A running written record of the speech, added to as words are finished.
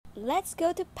Let's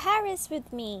go to Paris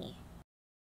with me!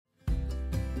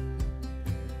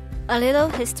 A little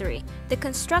history. The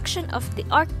construction of the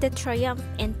Arc de Triomphe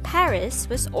in Paris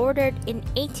was ordered in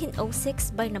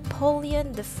 1806 by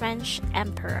Napoleon, the French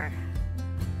Emperor.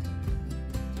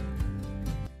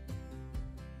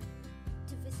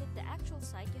 To visit the actual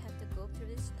site, you have to go through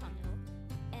this tunnel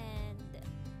and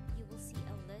you will see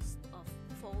a list of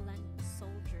fallen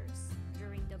soldiers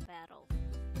during the battle.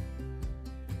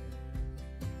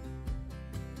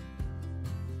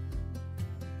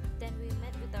 Then we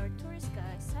met with our tourist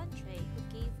guide, Sanjay, who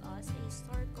gave us a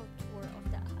historical tour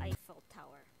of the Eiffel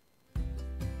Tower.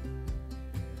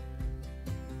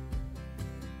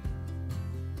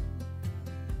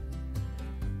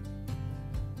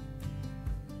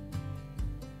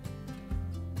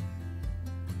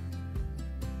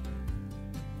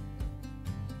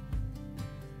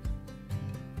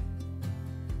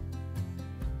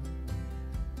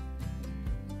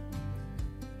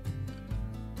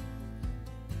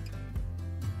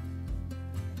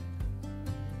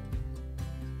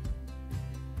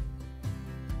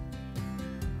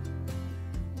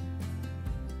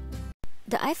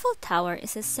 The Eiffel Tower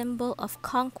is a symbol of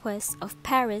conquest of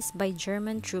Paris by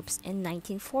German troops in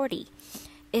 1940.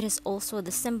 It is also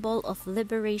the symbol of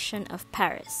liberation of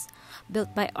Paris,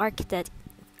 built by architect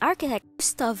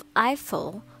Gustave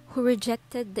Eiffel, who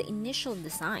rejected the initial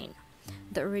design.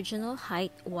 The original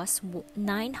height was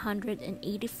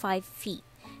 985 feet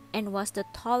and was the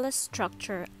tallest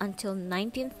structure until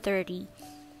 1930,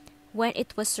 when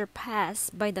it was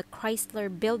surpassed by the Chrysler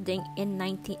Building in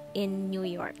New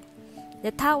York. The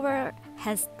tower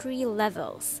has 3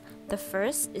 levels. The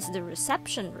first is the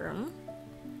reception room,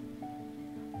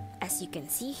 as you can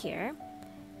see here,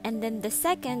 and then the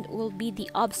second will be the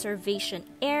observation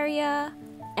area,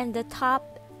 and the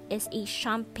top is a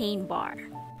champagne bar.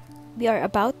 We are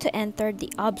about to enter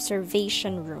the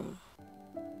observation room.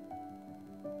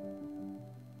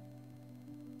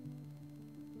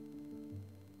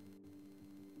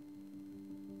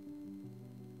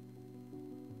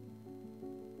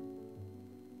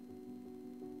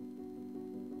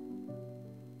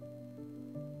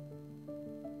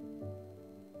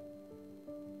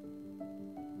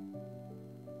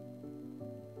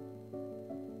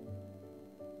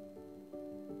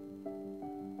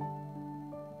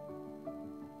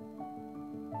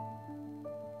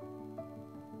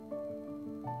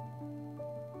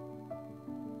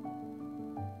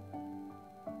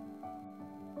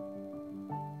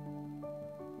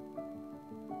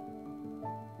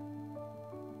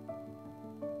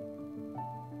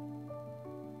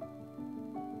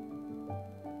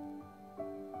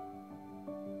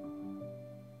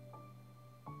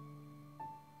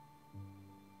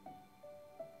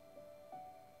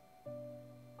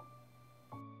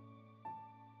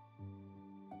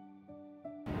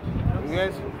 You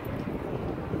guys,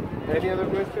 any other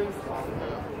questions?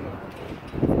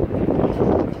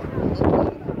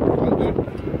 All good?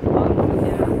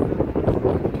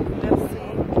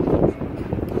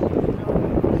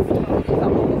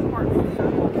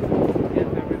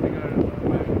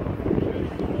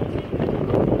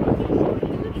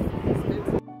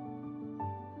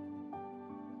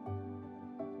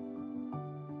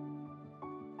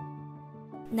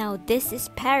 Now this is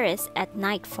Paris at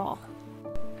nightfall.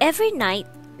 Every night,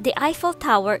 the Eiffel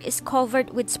Tower is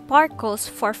covered with sparkles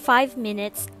for 5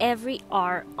 minutes every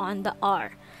hour on the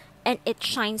hour, and it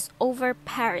shines over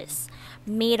Paris.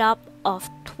 Made up of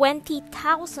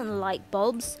 20,000 light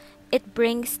bulbs, it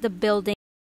brings the building